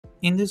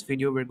In this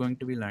video, we're going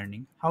to be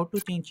learning how to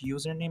change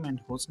username and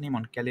hostname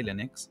on Kali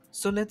Linux.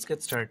 So let's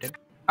get started.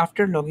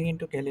 After logging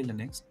into Kali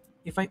Linux,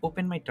 if I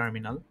open my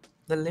terminal,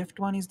 the left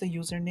one is the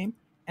username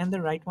and the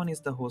right one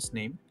is the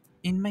hostname.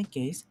 In my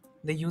case,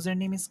 the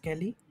username is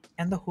Kelly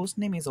and the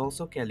hostname is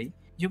also Kelly.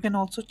 You can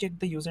also check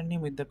the username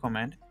with the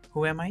command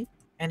who am I,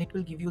 and it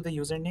will give you the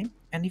username.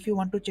 And if you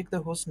want to check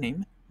the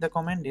hostname, the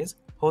command is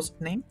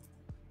hostname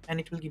and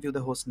it will give you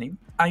the host name.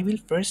 I will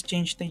first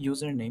change the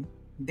username,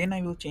 then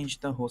I will change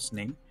the host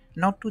name.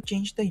 Now to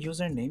change the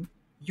username,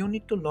 you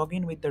need to log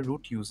in with the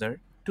root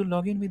user. To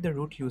log in with the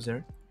root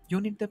user,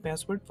 you need the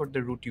password for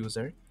the root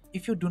user.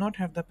 If you do not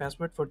have the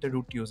password for the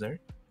root user,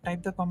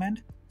 type the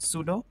command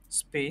sudo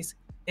space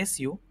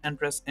su and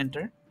press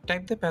enter.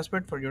 Type the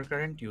password for your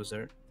current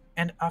user.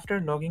 And after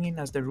logging in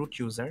as the root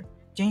user,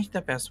 change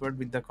the password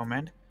with the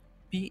command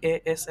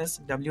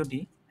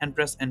passwd and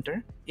press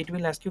enter. It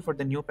will ask you for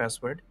the new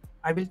password.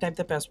 I will type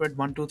the password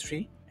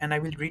 123 and I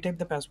will retype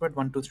the password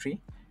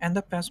 123 and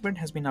the password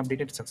has been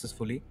updated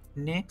successfully.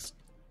 Next,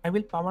 I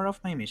will power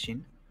off my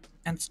machine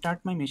and start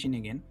my machine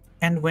again.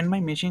 And when my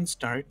machine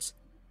starts,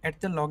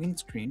 at the login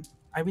screen,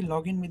 I will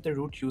log in with the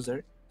root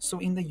user. So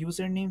in the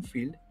username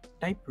field,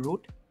 type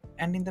root,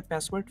 and in the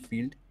password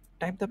field,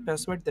 type the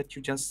password that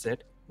you just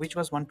set, which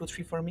was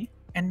 123 for me.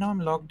 And now I'm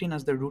logged in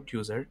as the root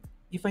user.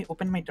 If I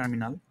open my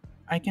terminal,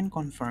 I can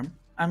confirm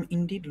I'm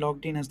indeed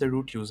logged in as the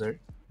root user.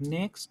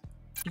 Next,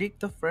 click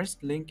the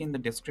first link in the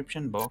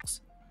description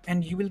box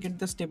and you will get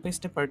the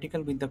step-by-step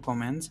article with the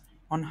commands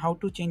on how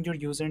to change your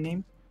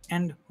username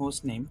and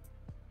hostname.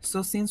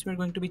 So since we're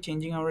going to be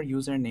changing our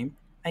username,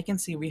 I can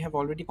see we have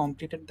already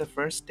completed the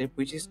first step,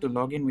 which is to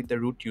log in with the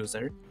root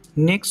user.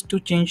 Next, to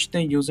change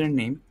the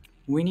username,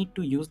 we need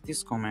to use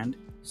this command.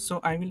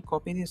 So I will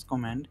copy this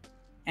command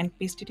and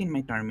paste it in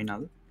my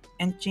terminal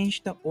and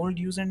change the old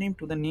username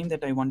to the name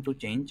that I want to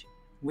change,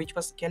 which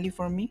was Kelly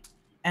for me,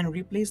 and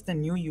replace the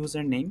new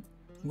username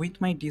with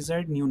my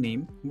desired new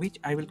name, which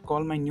I will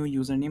call my new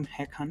username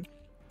HackHunt.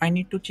 I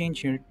need to change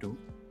here too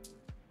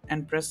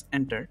and press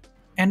enter,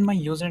 and my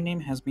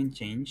username has been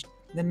changed.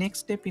 The next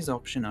step is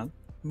optional,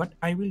 but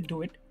I will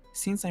do it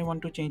since I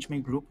want to change my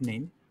group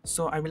name.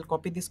 So I will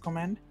copy this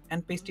command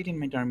and paste it in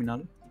my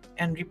terminal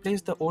and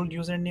replace the old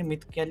username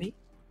with Kelly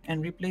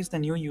and replace the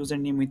new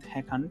username with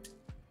HackHunt.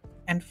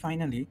 And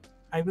finally,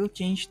 I will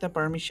change the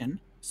permission.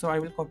 So I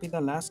will copy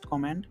the last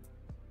command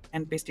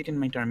and paste it in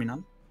my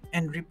terminal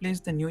and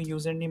replace the new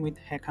username with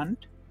HackHunt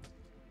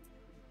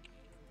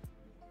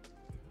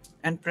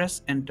and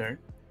press enter.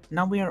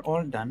 Now we are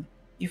all done.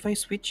 If I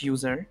switch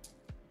user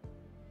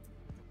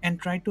and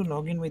try to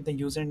log in with the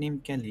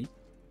username Kelly,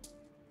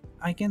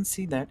 I can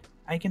see that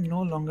I can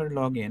no longer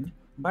log in.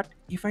 But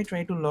if I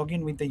try to log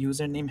in with the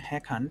username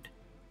HackHunt,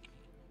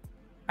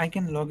 I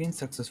can log in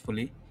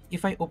successfully.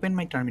 If I open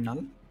my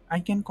terminal, I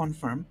can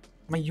confirm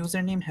my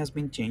username has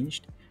been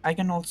changed. I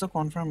can also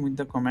confirm with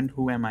the command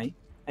who am I.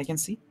 I can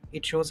see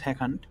it shows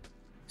HackHunt.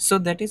 So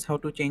that is how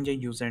to change a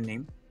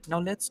username. Now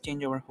let's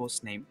change our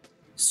host name.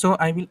 So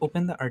I will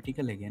open the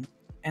article again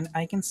and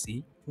I can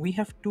see we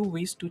have two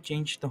ways to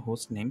change the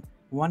host name.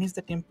 One is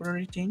the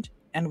temporary change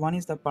and one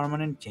is the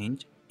permanent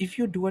change. If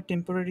you do a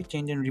temporary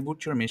change and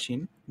reboot your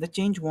machine, the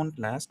change won't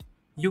last.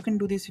 You can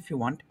do this if you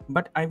want,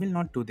 but I will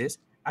not do this.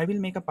 I will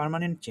make a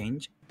permanent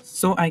change.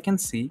 So I can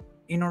see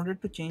in order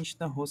to change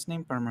the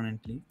hostname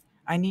permanently,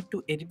 I need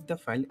to edit the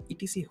file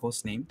etc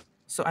hostname.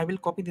 So I will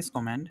copy this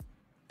command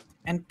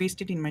and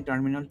paste it in my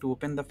terminal to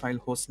open the file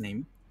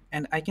hostname.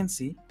 And I can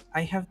see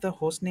I have the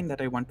hostname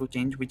that I want to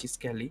change, which is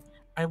Kelly.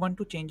 I want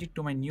to change it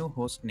to my new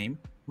hostname,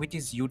 which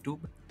is YouTube,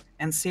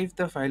 and save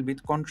the file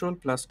with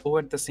Ctrl plus O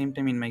at the same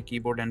time in my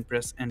keyboard and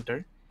press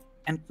enter,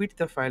 and quit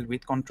the file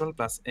with Ctrl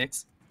plus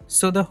X.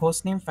 So the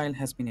hostname file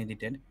has been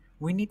edited.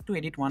 We need to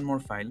edit one more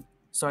file.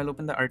 So I'll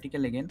open the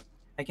article again.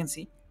 I can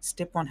see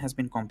step 1 has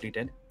been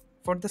completed.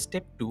 For the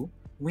step 2,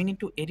 we need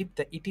to edit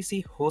the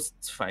etc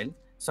hosts file.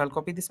 So I'll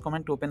copy this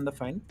command to open the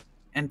file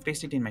and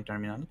paste it in my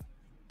terminal.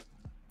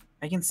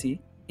 I can see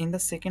in the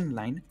second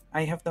line,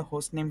 I have the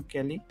hostname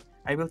Kelly.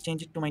 I will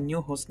change it to my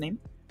new hostname,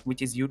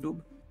 which is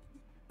YouTube,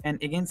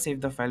 and again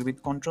save the file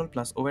with Ctrl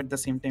plus O at the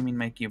same time in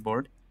my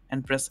keyboard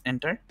and press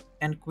enter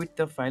and quit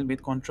the file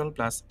with Ctrl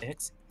plus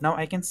X. Now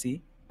I can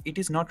see it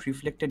is not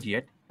reflected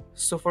yet.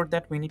 So for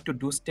that we need to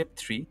do step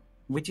 3,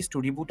 which is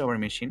to reboot our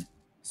machine.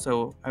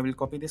 So I will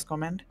copy this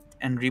command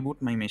and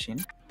reboot my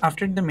machine.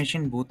 After the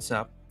machine boots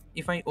up,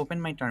 if I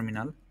open my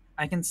terminal,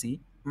 I can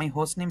see my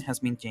hostname has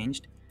been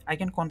changed. I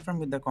can confirm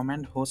with the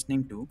command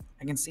hostname too.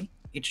 I can see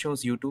it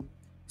shows YouTube.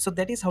 So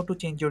that is how to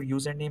change your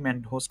username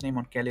and hostname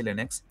on Kali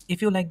Linux.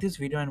 If you like this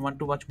video and want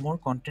to watch more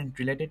content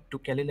related to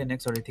Kali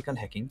Linux or ethical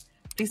hacking,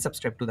 please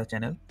subscribe to the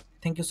channel.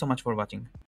 Thank you so much for watching.